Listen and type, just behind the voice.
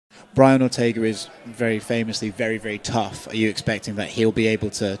Brian Ortega is very famously very, very tough. Are you expecting that he'll be able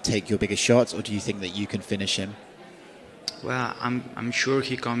to take your biggest shots, or do you think that you can finish him? Well, I'm sure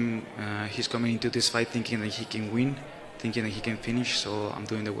he's coming into this fight thinking that he can win, thinking that he can finish. So I'm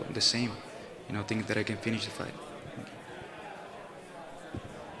doing the same, thinking that I can finish the fight.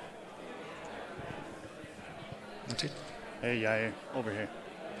 That's it. Hey, Yair, over here.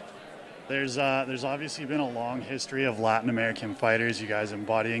 There's obviously been a long history of Latin American fighters, you guys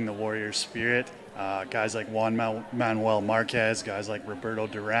embodying the warrior spirit. Guys like Juan Manuel Marquez, guys like Roberto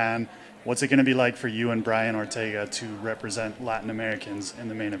Duran. What's it going to be like for you and Brian Ortega to represent Latin Americans in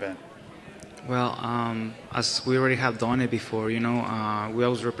the main event? Well, as we already have done it before, we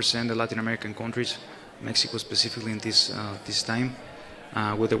always represent the Latin American countries, Mexico specifically in this time,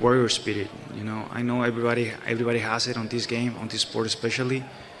 with the warrior spirit. I know everybody has it on this game, on this sport especially,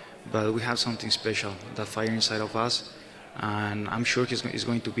 but we have something special, that fire inside of us, and I'm sure it's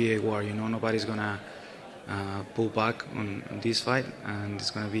going to be a war. Nobody's gonna pull back on this fight, and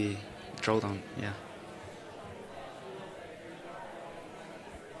it's gonna be throwdown. Yeah.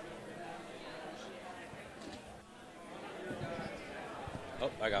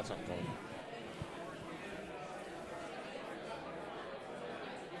 Oh, I got something for you.